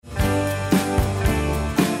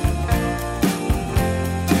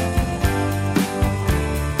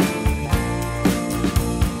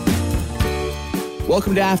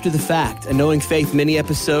Welcome to After the Fact, a Knowing Faith mini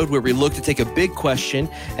episode where we look to take a big question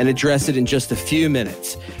and address it in just a few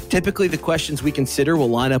minutes. Typically, the questions we consider will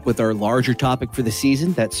line up with our larger topic for the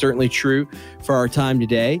season. That's certainly true for our time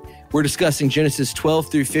today. We're discussing Genesis 12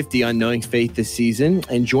 through 50 on Knowing Faith this season,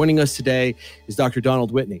 and joining us today is Dr.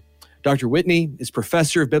 Donald Whitney. Dr. Whitney is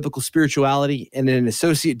professor of biblical spirituality and an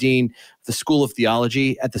associate dean of the School of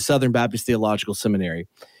Theology at the Southern Baptist Theological Seminary.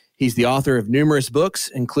 He's the author of numerous books,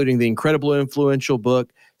 including the incredibly influential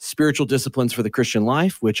book, Spiritual Disciplines for the Christian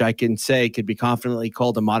Life, which I can say could be confidently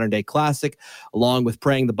called a modern-day classic, along with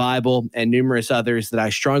Praying the Bible and numerous others that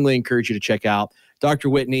I strongly encourage you to check out. Dr.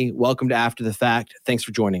 Whitney, welcome to After the Fact. Thanks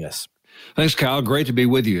for joining us. Thanks, Kyle. Great to be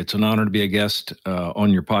with you. It's an honor to be a guest on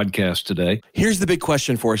your podcast today. Here's the big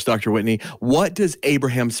question for us, Dr. Whitney. What does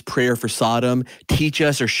Abraham's prayer for Sodom teach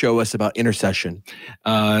us or show us about intercession?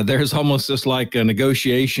 There's almost just like a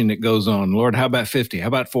negotiation that goes on. Lord, how about 50? How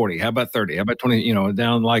about 40? How about 30? How about 20?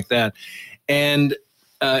 Down like that. And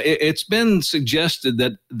it's been suggested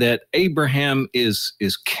that Abraham is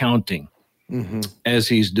counting. Mm-hmm. As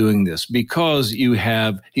he's doing this, because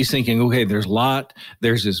he's thinking, okay, there's Lot,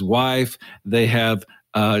 there's his wife, they have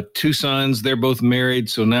 2 sons, they're both married,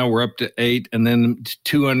 so now we're up to 8, and then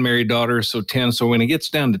 2 unmarried daughters, so 10. So when he gets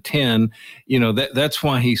down to 10, that's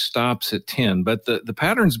why he stops at 10. But the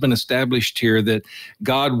pattern's been established here that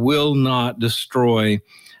God will not destroy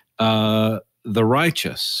the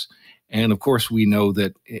righteous. And of course, we know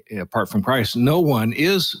that apart from Christ, no one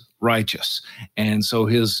is righteous. And so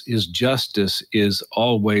his justice is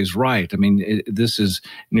always right. I mean, this is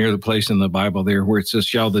near the place in the Bible there where it says,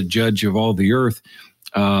 shall the judge of all the earth,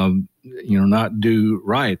 not do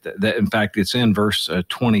right. That in fact, it's in verse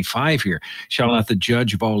 25 here. Shall not the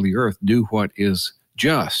judge of all the earth do what is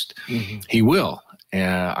just? Mm-hmm. He will.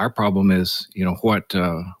 Our problem is,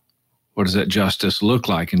 what does that justice look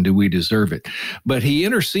like, and do we deserve it? But he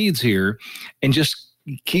intercedes here and just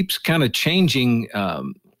keeps kind of changing,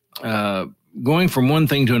 going from one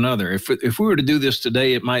thing to another. If we were to do this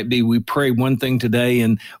today, it might be we pray one thing today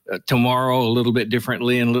and tomorrow a little bit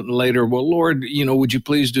differently, and later, well, Lord, would you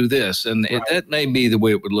please do this? And right. That may be the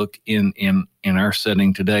way it would look in our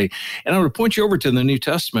setting today. And I would point you over to the New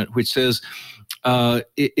Testament, which says,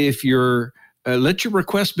 if you're let your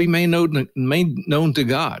request be made known to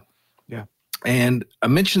God. Yeah. And I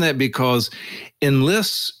mention that because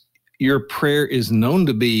unless your prayer is known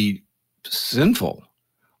to be sinful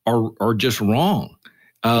or just wrong,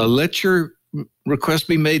 let your request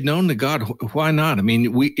be made known to God. Why not? I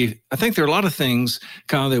mean, I think there are a lot of things,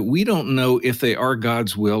 Kyle, that we don't know if they are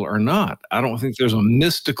God's will or not. I don't think there's a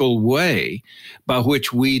mystical way by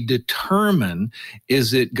which we determine,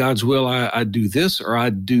 is it God's will I do this or I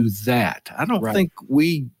do that? I don't think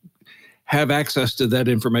we have access to that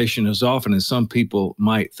information as often as some people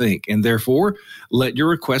might think. And therefore, let your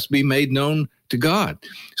request be made known to God.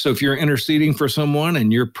 So if you're interceding for someone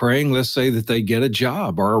and you're praying, let's say that they get a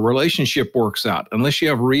job or a relationship works out, unless you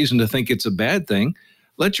have reason to think it's a bad thing,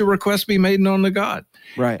 let your request be made known to God.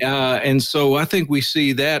 Right. And so I think we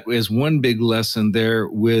see that as one big lesson there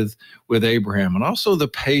with Abraham, and also the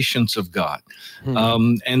patience of God.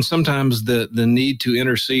 And sometimes the need to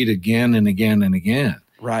intercede again and again and again.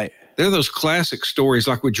 Right. There are those classic stories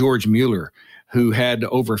like with George Mueller, who had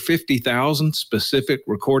over 50,000 specific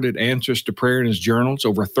recorded answers to prayer in his journals,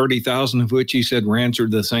 over 30,000 of which he said were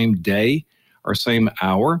answered the same day or same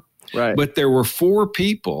hour. Right. But there were 4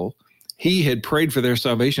 people he had prayed for their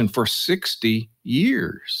salvation for 60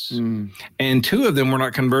 years. And 2 of them were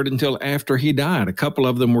not converted until after he died. A couple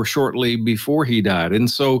of them were shortly before he died. And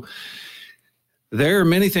so there are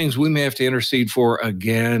many things we may have to intercede for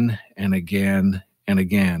again and again and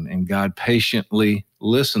again, and God patiently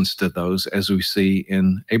listens to those, as we see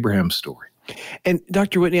in Abraham's story. And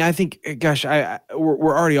Dr. Whitney, I think, gosh,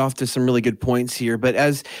 we're already off to some really good points here, but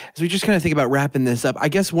as we just kind of think about wrapping this up, I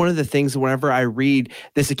guess one of the things whenever I read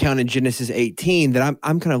this account in Genesis 18 that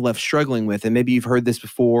I'm kind of left struggling with, and maybe you've heard this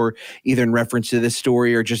before, either in reference to this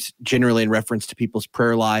story or just generally in reference to people's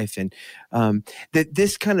prayer life, and that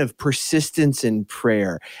this kind of persistence in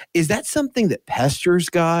prayer, is that something that pesters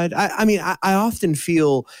God? I often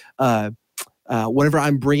feel whenever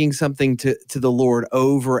I'm bringing something to the Lord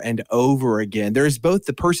over and over again, there is both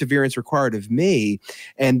the perseverance required of me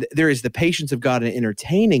and there is the patience of God in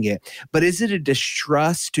entertaining it. But is it a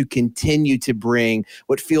distrust to continue to bring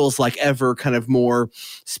what feels like ever kind of more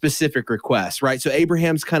specific requests, right? So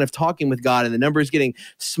Abraham's kind of talking with God and the number is getting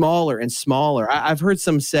smaller and smaller. I've heard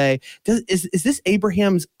some say, is this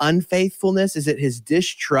Abraham's unfaithfulness? Is it his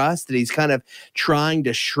distrust that he's kind of trying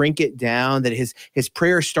to shrink it down, that his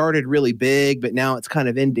prayer started really big, but now it's kind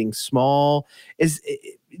of ending small?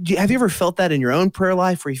 have you ever felt that in your own prayer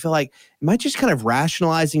life where you feel like, am I just kind of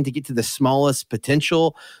rationalizing to get to the smallest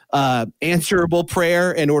potential answerable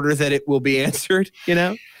prayer in order that it will be answered, you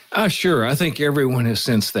know? Sure. I think everyone has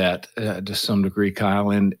sensed that to some degree,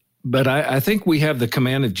 Kyle. But I think we have the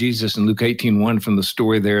command of Jesus in Luke 18:1 from the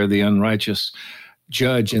story there, the unrighteous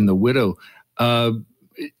judge and the widow.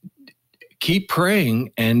 Keep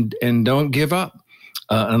praying and don't give up.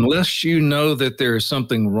 Unless you know that there is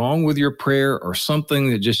something wrong with your prayer or something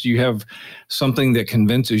that just you have something that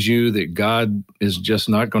convinces you that God is just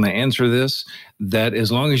not going to answer this, that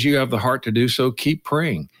as long as you have the heart to do so, keep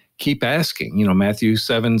praying. Keep asking, Matthew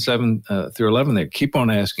 7 through 11 there. Keep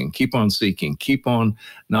on asking, keep on seeking, keep on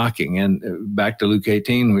knocking. And back to Luke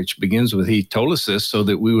 18, which begins with, he told us this so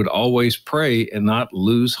that we would always pray and not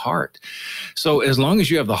lose heart. So as long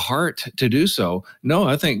as you have the heart to do so, no,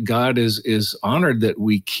 I think God is honored that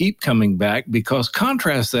we keep coming back, because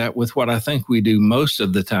contrast that with what I think we do most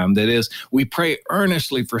of the time. That is, we pray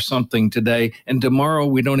earnestly for something today, and tomorrow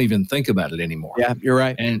we don't even think about it anymore. Yeah, you're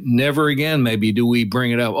right. And never again, maybe, do we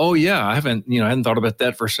bring it up. Oh yeah, I hadn't thought about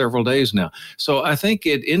that for several days now. So I think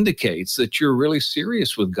it indicates that you're really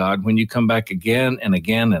serious with God when you come back again and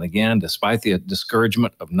again and again, despite the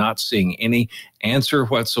discouragement of not seeing any answer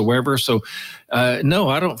whatsoever. So no,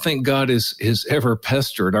 I don't think God is ever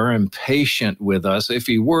pestered or impatient with us. If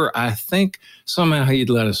he were, I think somehow he'd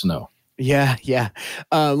let us know. Yeah.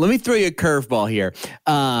 Let me throw you a curveball here.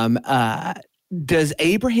 Does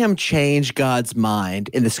Abraham change God's mind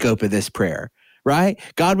in the scope of this prayer? Right?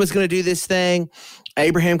 God was going to do this thing.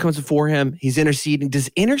 Abraham comes before him. He's interceding. Does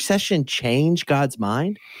intercession change God's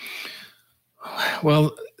mind?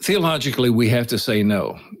 Well, theologically, we have to say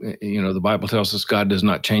no. The Bible tells us God does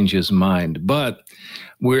not change his mind. But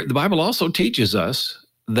the Bible also teaches us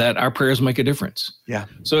that our prayers make a difference. Yeah.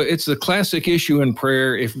 So it's the classic issue in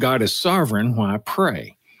prayer. If God is sovereign, why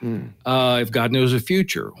pray? If God knows the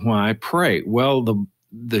future, why pray? Well,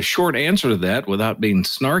 the short answer to that, without being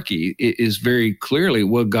snarky, is very clearly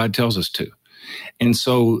what God tells us to. And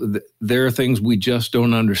so there are things we just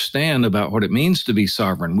don't understand about what it means to be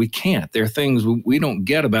sovereign. We can't. There are things we don't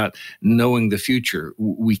get about knowing the future.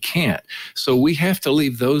 We can't. So we have to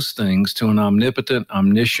leave those things to an omnipotent,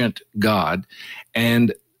 omniscient God.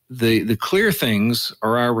 And the clear things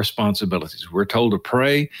are our responsibilities. We're told to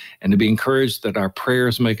pray and to be encouraged that our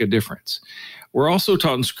prayers make a difference. We're also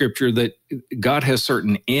taught in Scripture that God has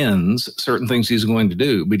certain ends, certain things he's going to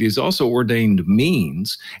do, but he's also ordained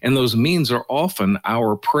means, and those means are often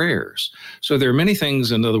our prayers. So there are many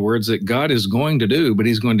things, in other words, that God is going to do, but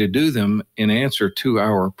he's going to do them in answer to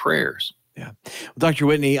our prayers. Yeah. Well, Dr.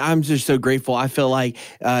 Whitney, I'm just so grateful. I feel like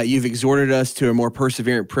you've exhorted us to a more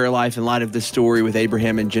perseverant prayer life in light of this story with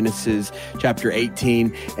Abraham in Genesis chapter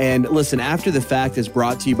 18. And listen, After the Fact is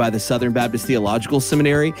brought to you by the Southern Baptist Theological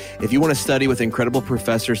Seminary. If you want to study with incredible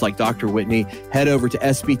professors like Dr. Whitney, head over to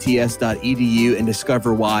sbts.edu and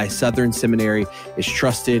discover why Southern Seminary is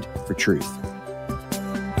trusted for truth.